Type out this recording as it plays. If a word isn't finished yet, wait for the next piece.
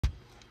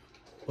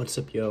What's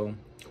up, yo?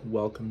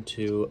 Welcome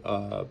to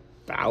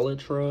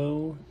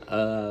BALATRO,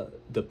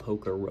 the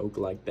poker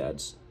roguelike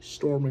that's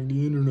storming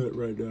the internet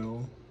right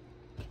now.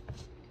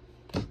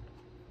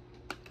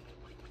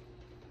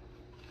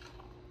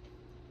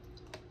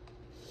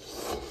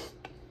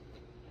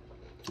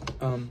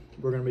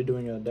 We're gonna be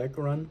doing a deck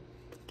run.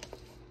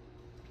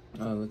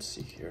 Let's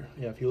see here.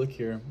 Yeah, if you look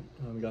here,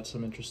 we got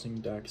some interesting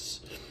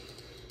decks.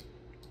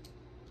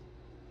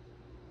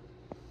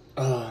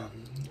 I'm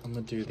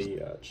gonna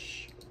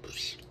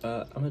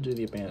do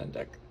the abandoned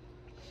deck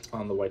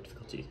on the white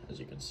difficulty, as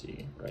you can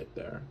see right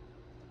there.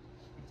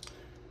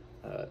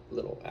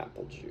 Little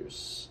apple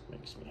juice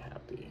makes me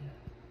happy.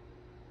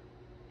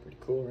 Pretty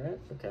cool, right?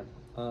 Okay.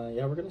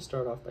 Yeah, we're gonna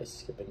start off by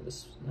skipping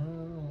this.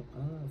 No,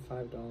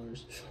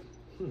 $5.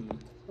 I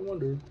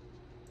wonder.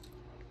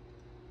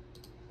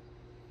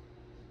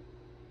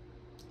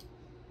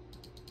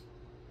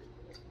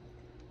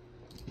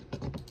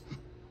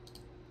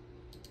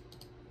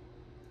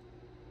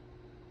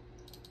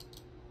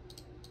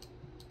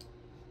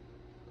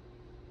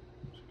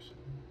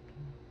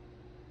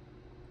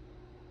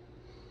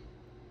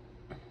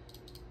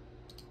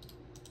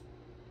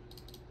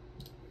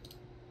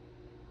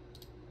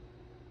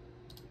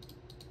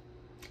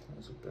 That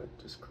was a bad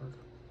discard.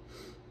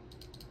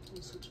 That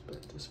was such a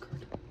bad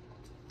discard.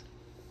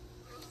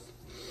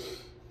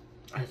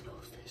 I have no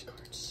face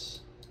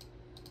cards.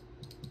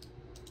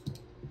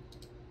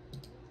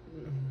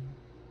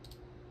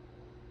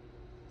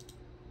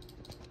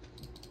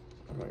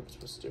 What am I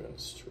supposed to do in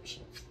this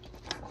situation?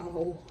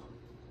 Oh.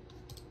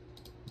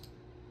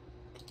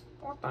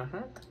 What the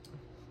heck?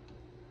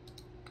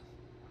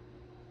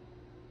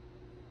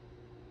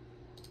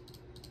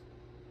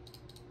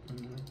 Oh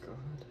my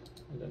god.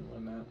 I didn't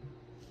win that.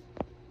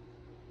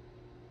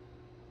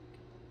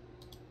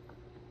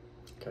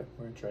 Okay,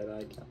 we're gonna try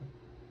that again.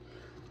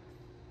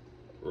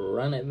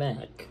 Run it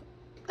back.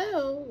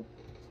 Oh.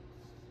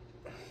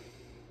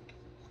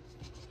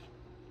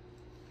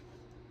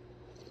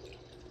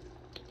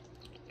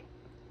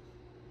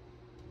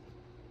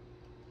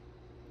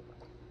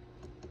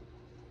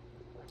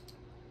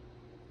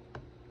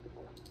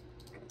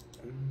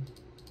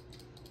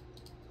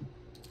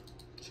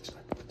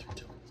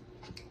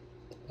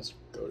 Let's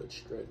go to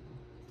straight.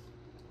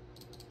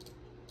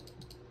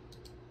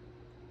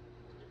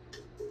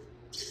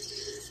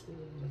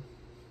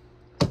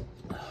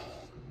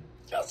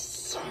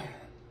 Yes.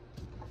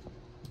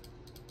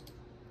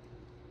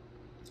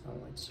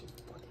 Oh, it's so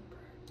fucking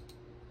bright.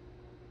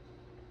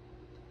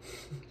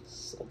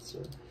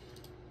 Seltzer.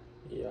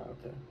 Yeah,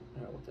 okay.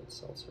 Yeah, we'll get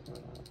seltzer. Why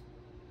not?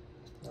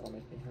 That'll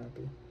make me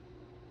happy.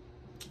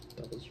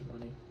 Doubles your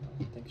money.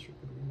 Oh, thanks for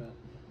giving me that.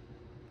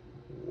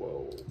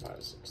 Whoa,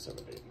 5, 6,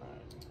 7, 8, 9.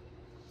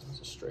 That's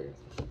a straight.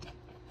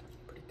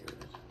 Pretty good.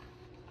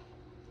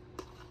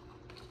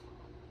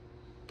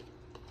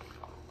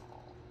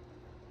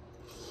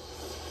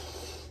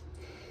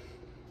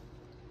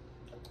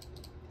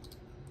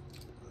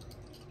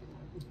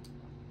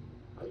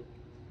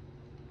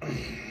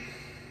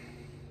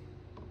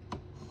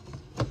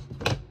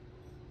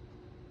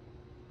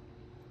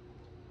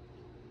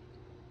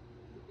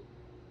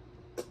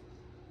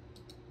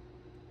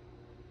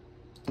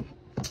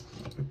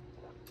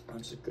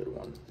 That's a good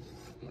one.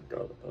 Oh my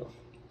god. Ugh.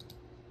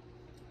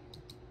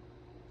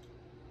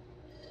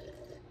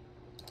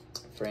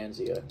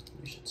 Franzia,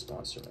 you should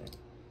sponsor me.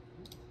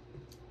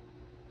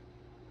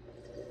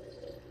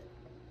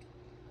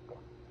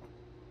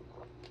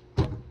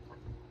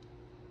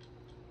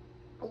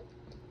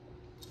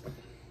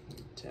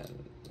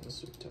 Let's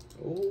do 10.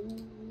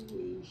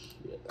 Holy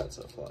shit, that's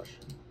a flush.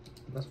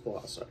 That's a full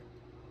house, sorry.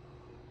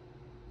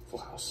 Full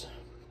house.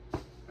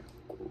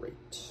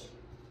 Great.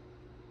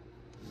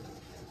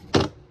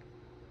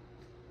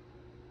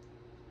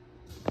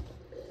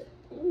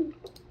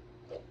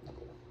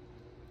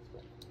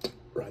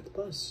 Ride the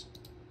bus.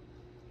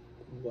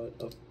 What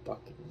a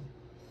fucking...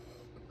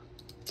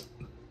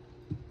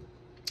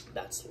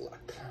 That's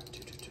luck.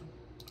 2, 2, 2.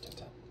 10,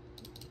 10.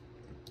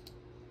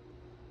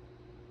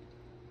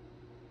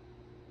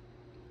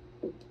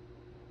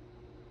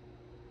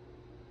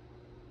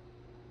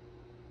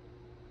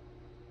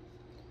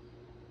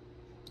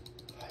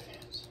 Five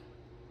hands.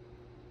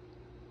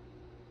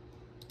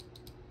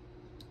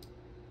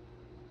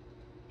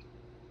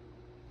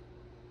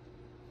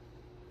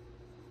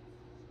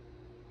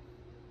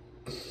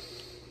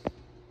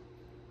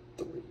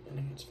 Three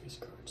enhanced face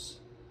cards.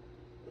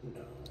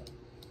 No.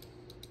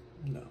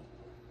 No.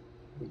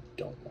 We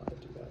don't want to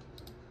do that.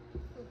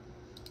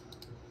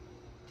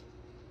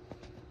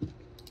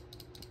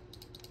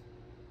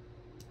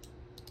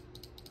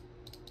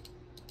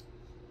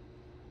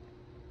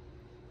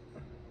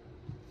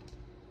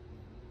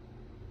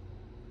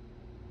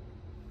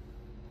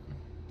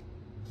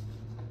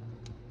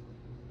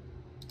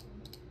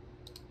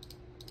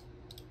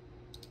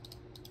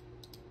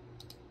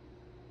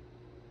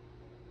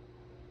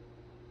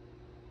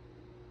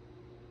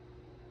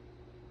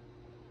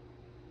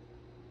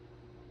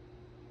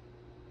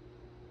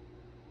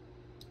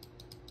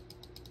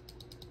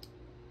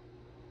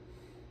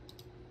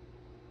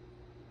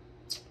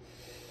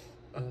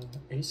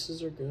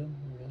 Aces are good,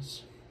 I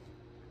guess.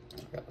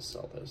 I gotta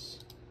sell this.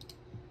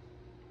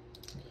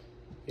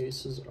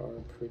 Aces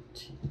are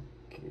pretty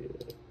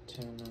good.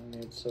 10, 9,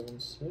 8, 7,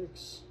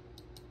 6.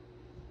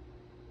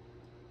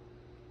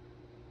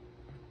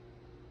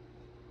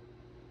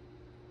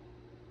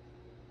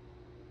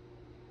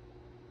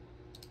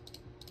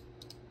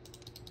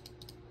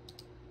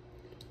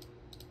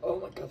 Oh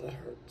my god, that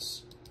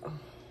hurts. Oh.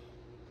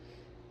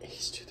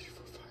 Ace, 2, 3,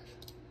 4, 5.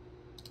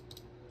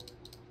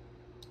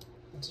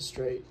 That's a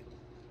straight.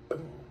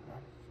 Boom.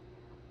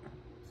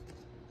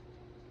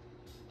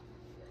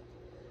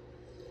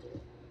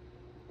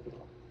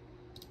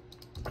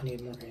 I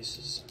need more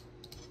aces.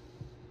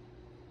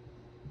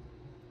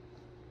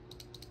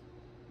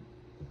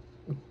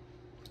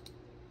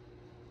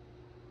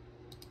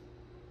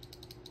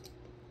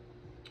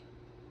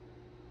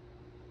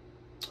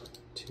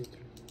 Two, three.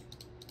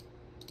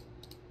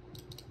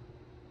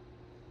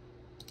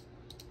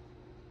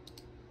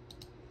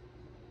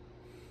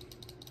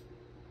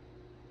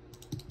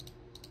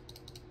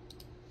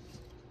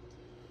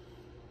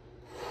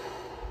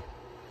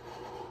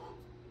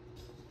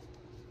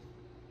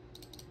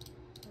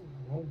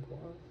 Oh,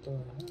 what the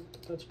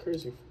heck? That's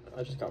crazy.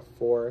 I just got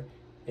 4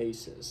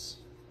 aces.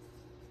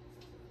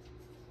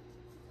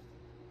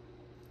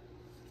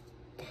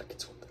 Fuck,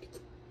 it's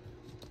 134.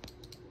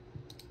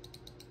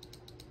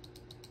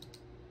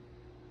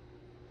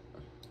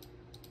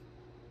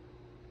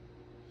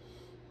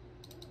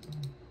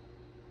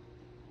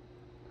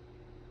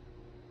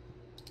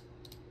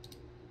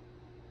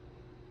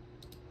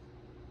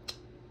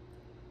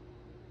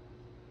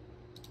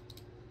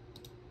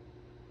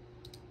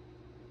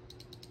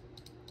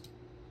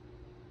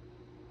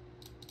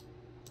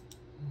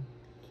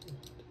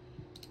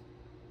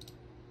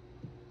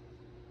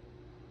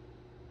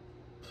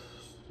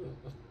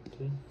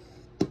 Okay.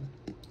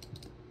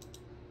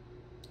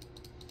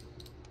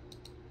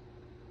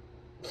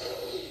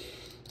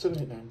 7,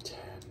 8, 9, 10.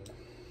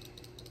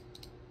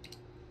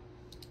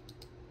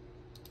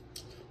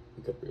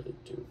 We could really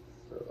do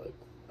for like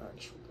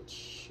actual good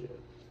shit.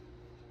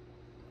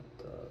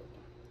 Oh god.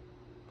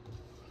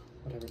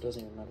 Whatever,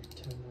 doesn't even matter.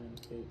 10,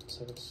 9, 8,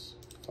 7,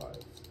 5.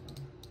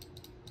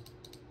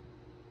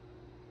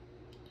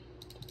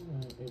 10,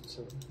 9, 8,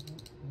 7.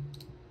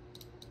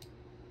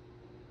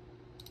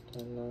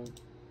 10, 9,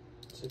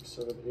 6,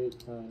 7,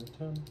 8, 9,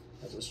 10.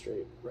 That's a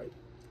straight right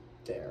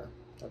there.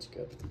 That's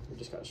good. We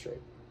just got a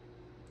straight.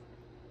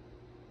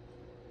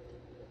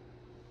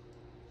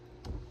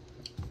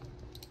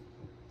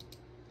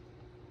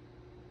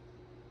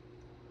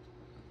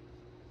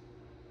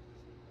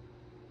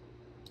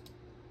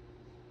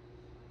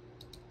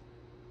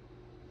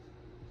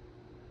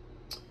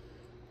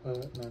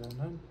 Nine, 9,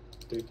 9,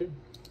 3, 3.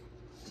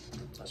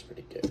 That's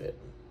pretty good.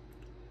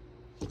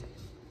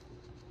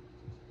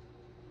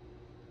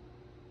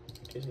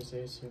 Ace, ace,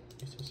 ace, yep.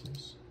 Ace, ace,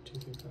 ace, 2,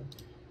 3, 5.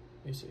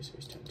 Ace, ace,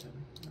 ace, 10, 10.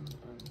 I'm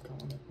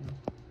calling it now.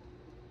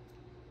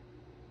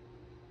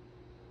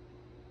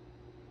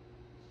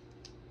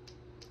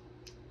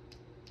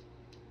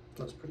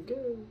 That's pretty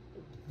good.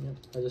 Yep,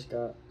 I just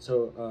got,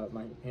 so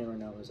my hand right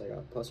now is I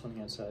got +1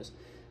 hand size.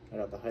 I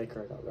got the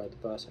hiker, I got ride the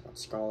bus, I got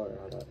scholar,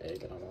 I got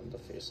egg, and I'm on the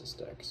faceless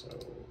deck, so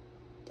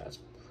that's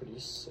pretty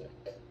sick.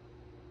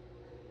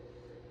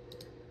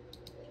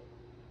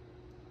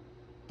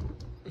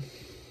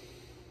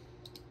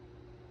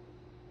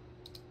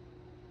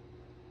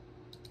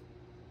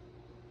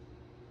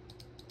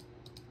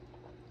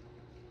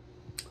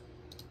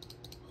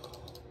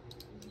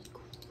 Holy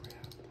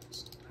crap,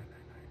 that's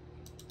 999,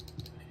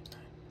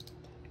 989.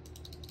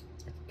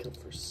 I could kill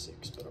for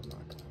 6, but I'm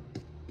not gonna.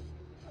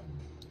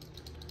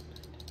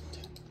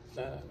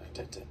 9, 9,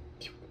 10, 10.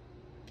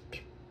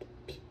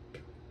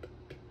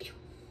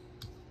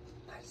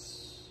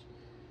 Nice.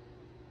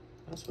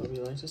 That's what we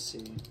like to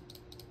see.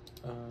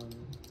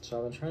 So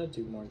I've been trying to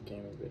do more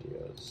gaming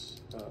videos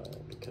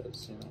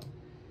because, you know,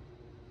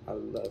 I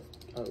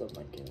love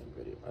my gaming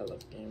video. I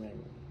love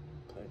gaming,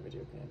 playing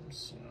video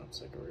games. You know,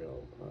 it's like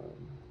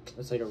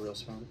a real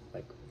strong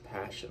like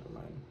passion of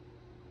mine.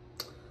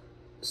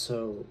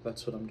 So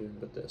that's what I'm doing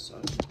with this.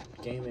 I'm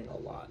gaming a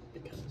lot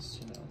because,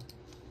 you know,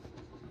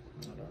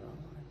 I don't know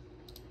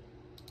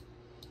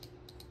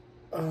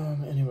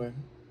why. Anyway,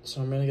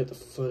 so I'm gonna get the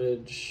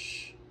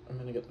footage.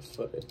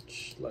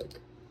 Like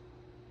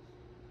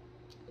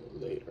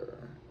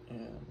later.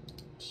 And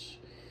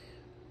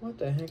what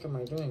the heck am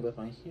I doing with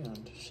my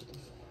hand? Shut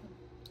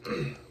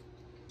the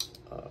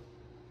fuck.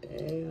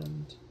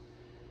 And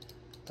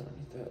I don't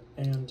need that.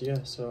 And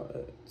yeah, so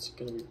it's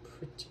gonna be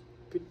pretty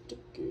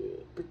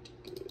good.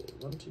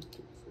 1, 2,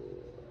 3,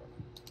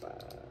 4, 5.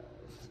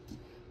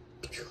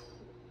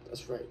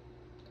 That's right.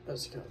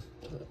 Let's go.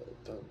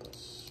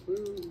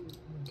 Woo.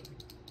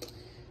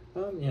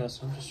 Okay. Yeah,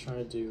 so I'm just trying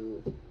to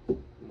do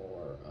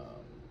more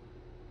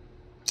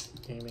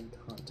gaming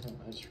content.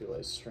 I just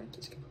realized strength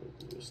is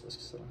completely useless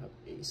because I don't have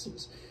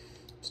aces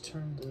to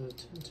turn the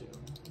 10 to.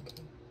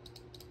 Okay.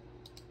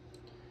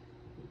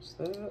 Use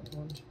that.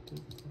 1, 2, 3,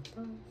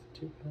 4, 5.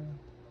 2 pair.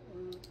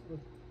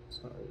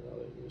 It's not really all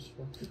that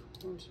useful.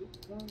 1, 2,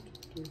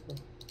 3, 4.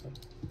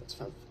 That's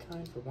 5 of a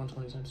kind for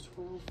 120 times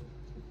 12.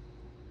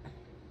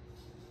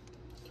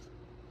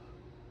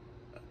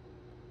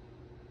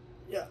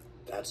 Yeah,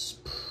 that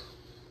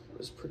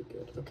was pretty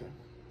good. Okay.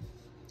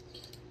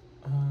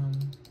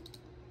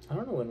 I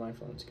don't know when my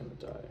phone's gonna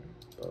die,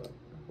 but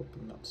I'm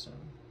hoping not soon.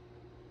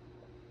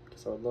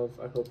 Because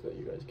I hope that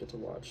you guys get to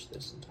watch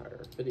this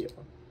entire video.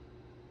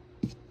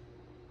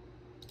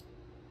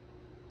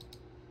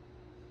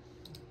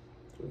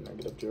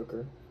 Negative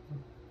joker.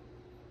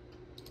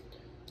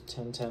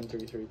 10, 10,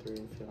 3, 3, 3,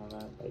 feeling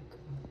that, like.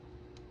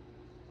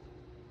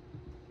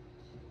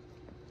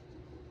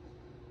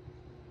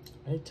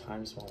 I need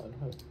time small. I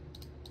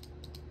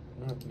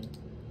don't have any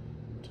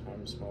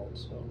time small,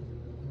 so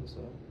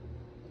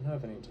I don't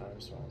have any time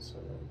small, so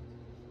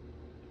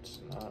it's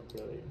not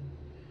really.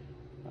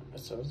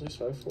 So it's just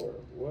 5, 4.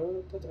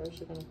 What? That's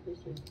actually kind of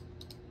crazy.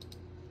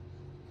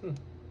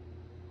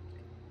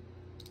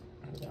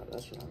 Yeah,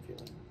 that's what I'm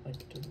feeling.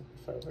 Like, doing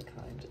 5 of a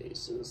kind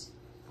aces.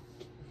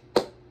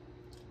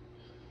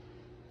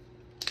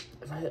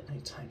 If I had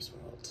any time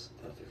smelt,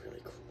 that would be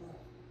really cool.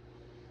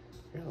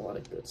 I got a lot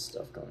of good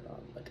stuff going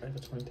on. Like, I have a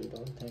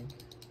 $23 thing.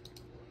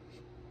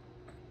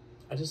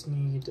 I just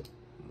need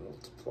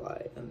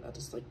multiply, and that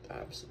is like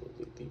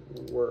absolutely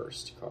the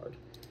worst card.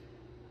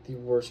 The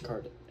worst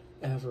card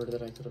ever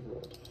that I could have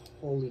rolled.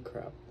 Holy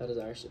crap, that is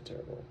actually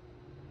terrible.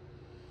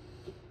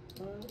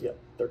 Yeah,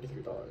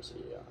 $33.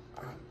 Yeah,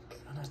 I'm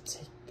gonna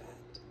take that.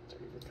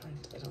 3 of a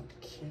kind. I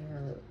don't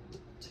care.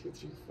 2,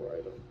 3, 4.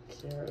 I don't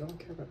care. I don't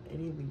care about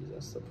any of these.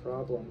 That's the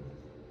problem.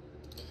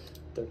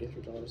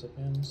 $33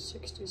 again.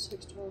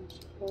 $66.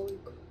 Holy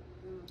crap.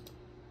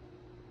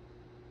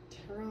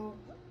 Tarot.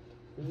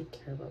 I really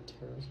care about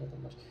tarots not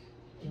that much.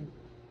 And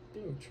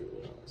being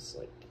truly honest,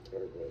 like, I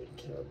really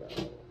care about.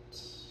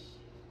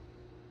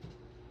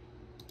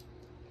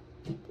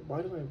 But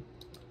why do I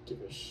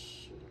give a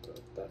shit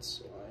about that?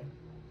 So I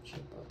shit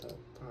about that.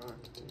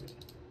 Fuck, dude.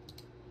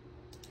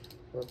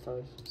 4,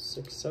 5,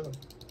 6, 7.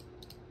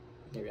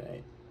 Maybe an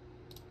 8.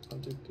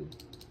 1, 2, 3,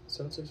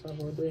 7, 6, 5,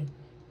 4, 3.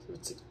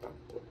 7, 6, 5,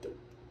 4, 3.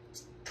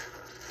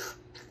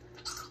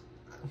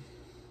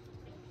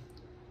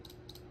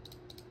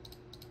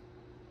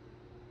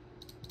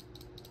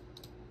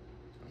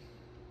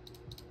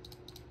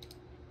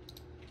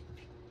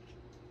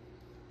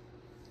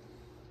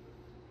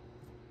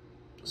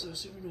 So I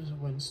assume there's a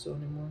win still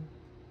anymore.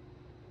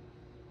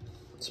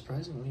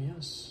 Surprisingly,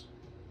 yes.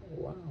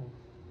 Wow.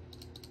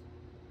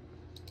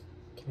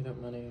 Give me that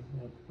money.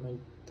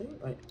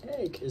 My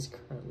egg is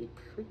currently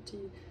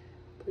pretty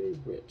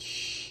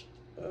rich.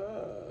 Do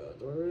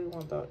I really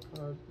want that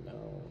card?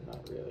 No,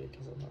 not really,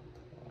 because I'm not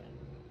playing.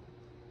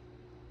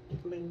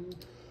 Bling.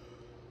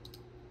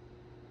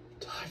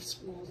 Times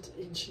mold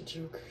ancient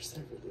jokers.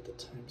 They're really the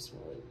times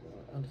mold I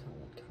want.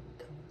 Uncommon, common.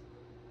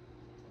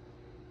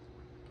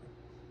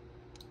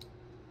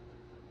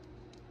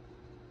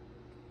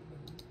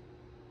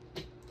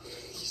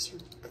 These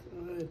are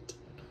good.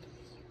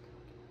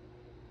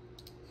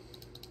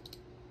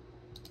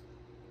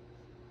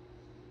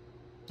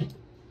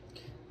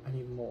 I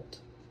need molt.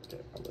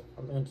 Okay,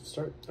 I'm gonna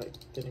start by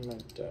getting my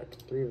deck.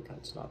 3 of a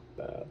kind's not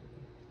bad.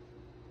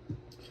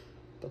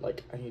 But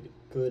like, I need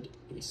good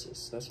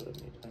aces. That's what I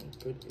need. I need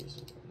good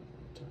aces.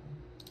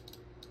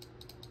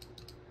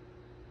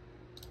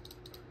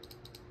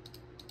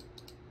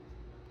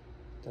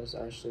 That was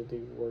actually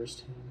the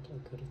worst hand I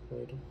could have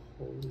played.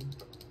 Holy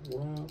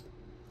crap.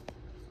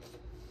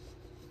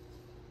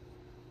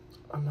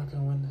 I'm not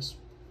gonna win this.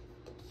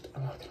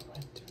 I'm not gonna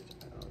win, dude.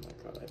 Oh my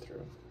god, I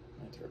threw.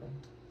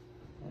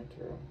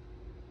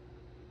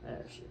 I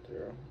actually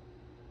threw.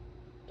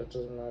 That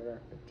doesn't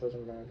matter. It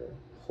doesn't matter.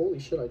 Holy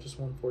shit, I just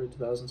won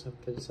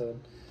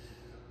 42,757.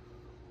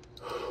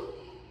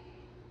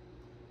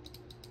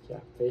 Yeah,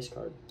 face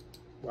card.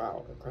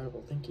 Wow,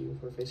 incredible. Thank you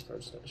for face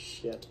cards.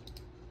 Shit.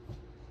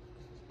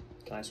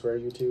 Can I swear,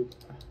 YouTube?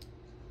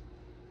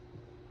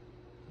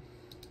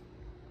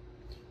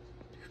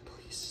 Dude,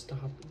 please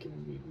stop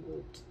giving me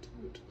molt,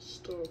 dude.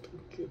 Stop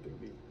giving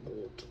me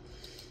molt.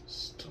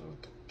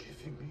 Stop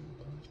giving me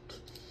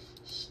molt.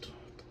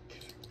 Stop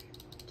giving me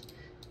molt.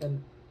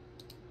 And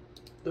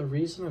the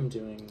reason I'm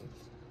doing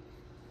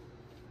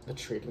a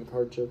trading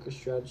card joker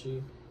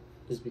strategy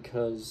is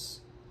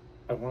because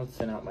I want to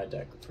thin out my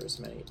deck for as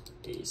many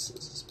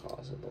aces as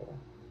possible.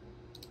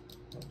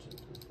 1, 2, 3,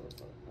 4,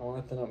 5. I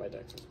want to thin out my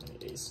deck for as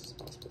many aces as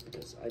possible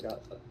because I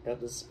got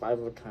this 5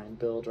 of a kind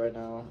build right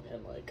now,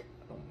 and like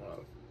I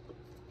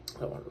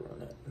don't want to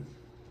run it.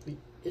 The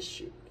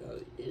issue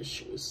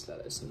is that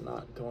it's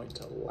not going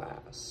to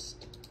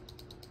last.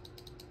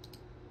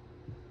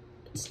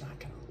 It's not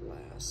gonna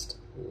last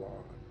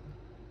long.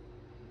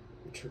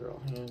 Trigger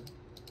all hand.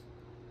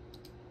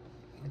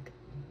 Like,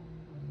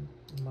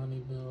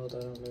 money build. I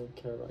don't really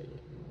care about you.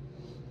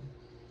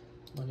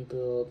 Money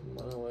build.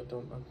 No, I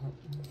don't. I want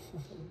mold.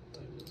 I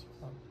just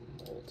want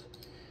mold.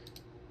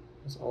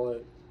 That's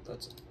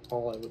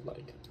all I would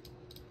like.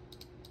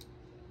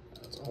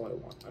 That's all I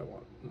want. I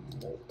want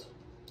mold.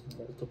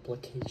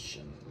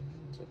 Multiplication.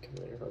 Sounds like I've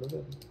never heard of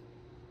it.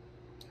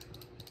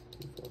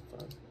 2, 4,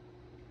 5.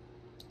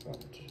 1,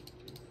 2, 3,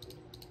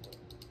 4.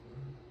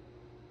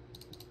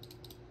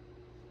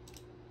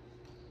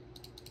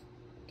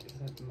 Give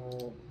that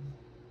mold.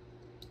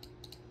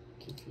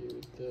 Give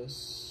you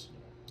this.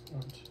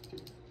 1, 2, 3,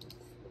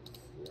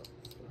 4, 4,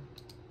 4.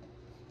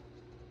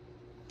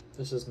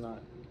 This is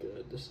not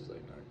good. This is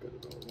like not good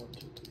at all. 1,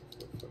 2, 3,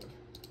 4, 5.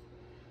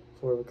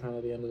 4 of a kind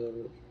at the end of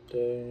the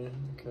day.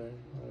 Okay,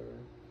 whatever.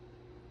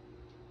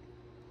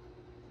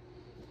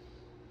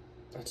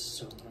 That's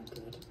so not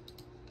good.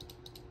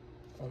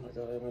 Oh my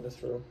god, I might have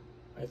threw.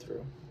 I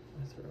threw.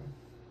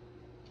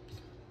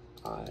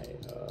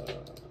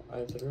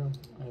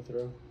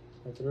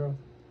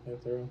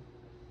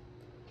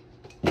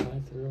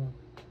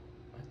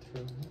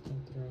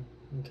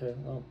 Okay,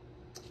 well.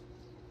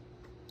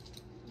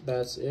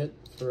 That's it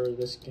for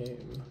this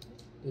game,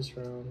 this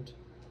round.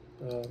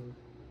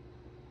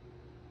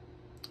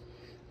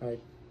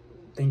 Alright,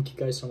 thank you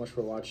guys so much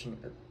for watching.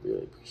 I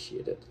really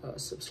appreciate it.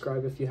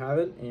 Subscribe if you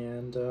haven't,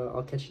 and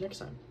I'll catch you next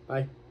time.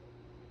 Bye.